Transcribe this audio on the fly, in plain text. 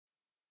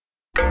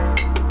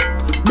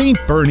Meet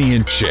Bernie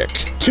and Chick,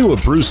 two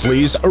of Bruce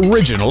Lee's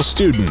original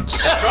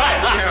students. That's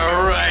right.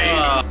 Yeah, right.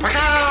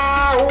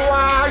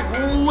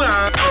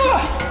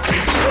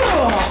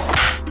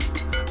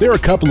 They're a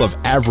couple of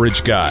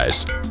average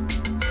guys.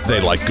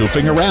 They like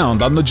goofing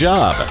around on the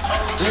job.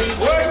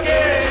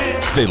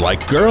 They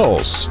like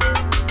girls.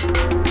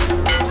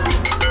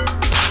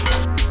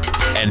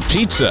 And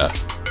pizza.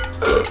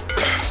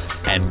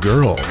 And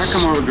girls. How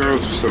come all the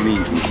girls are so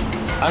mean to me?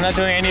 I'm not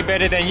doing any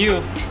better than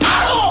you.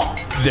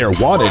 They're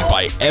wanted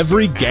by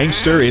every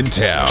gangster in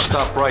town.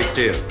 Stop right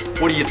there.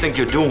 What do you think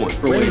you're doing?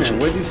 Wait a minute,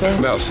 what did you say?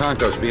 About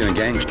Santos being a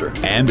gangster.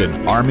 And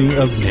an army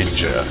of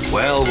ninja.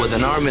 Well, with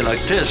an army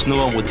like this,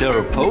 no one would dare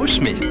oppose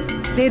me.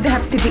 They'd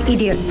have to be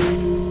idiots.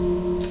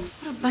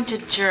 What a bunch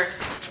of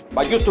jerks.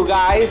 But you two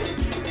guys,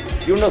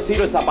 you're not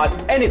serious about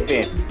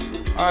anything.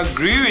 I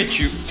agree with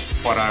you,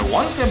 but I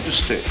want them to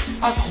stay.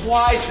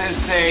 Why,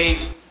 Sensei?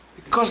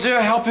 Because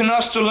they're helping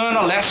us to learn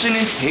a lesson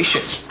in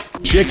patience.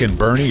 Chick and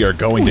Bernie are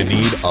going to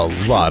need a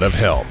lot of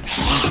help,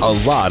 a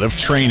lot of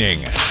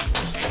training,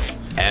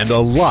 and a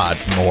lot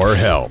more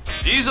help.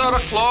 These are the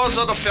claws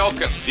of the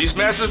Falcon. These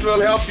masters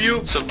will help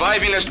you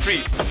survive in the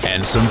street.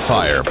 And some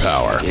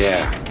firepower.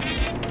 Yeah,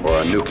 or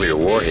a nuclear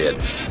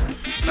warhead.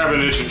 I've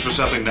been itching for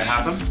something to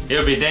happen.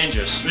 It'll be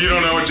dangerous. You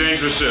don't know what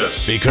dangerous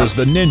is. Because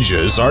the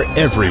ninjas are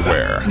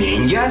everywhere.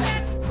 Ninjas?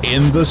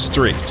 In the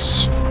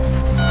streets.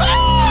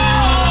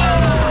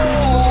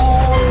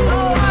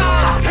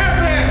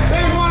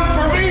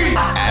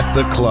 At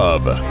the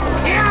club. What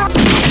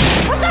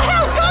the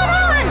hell's going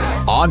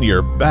on? On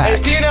your back. Hey,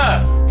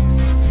 Tina!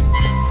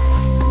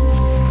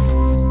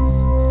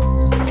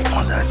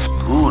 Oh, that's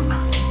good.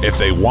 If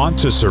they want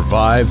to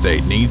survive, they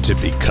need to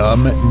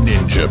become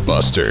ninja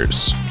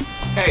busters.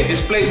 Hey,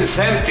 this place is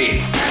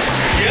empty.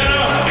 Get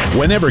up!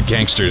 Whenever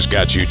gangsters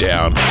got you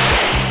down,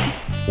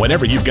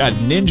 whenever you've got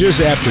ninjas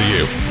after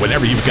you,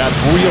 whenever you've got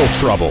real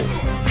trouble,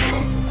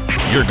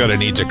 you're gonna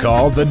need to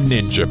call the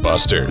Ninja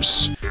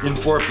Busters. In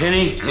for a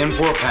penny, in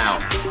for a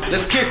pound.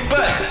 Let's kick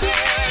butt.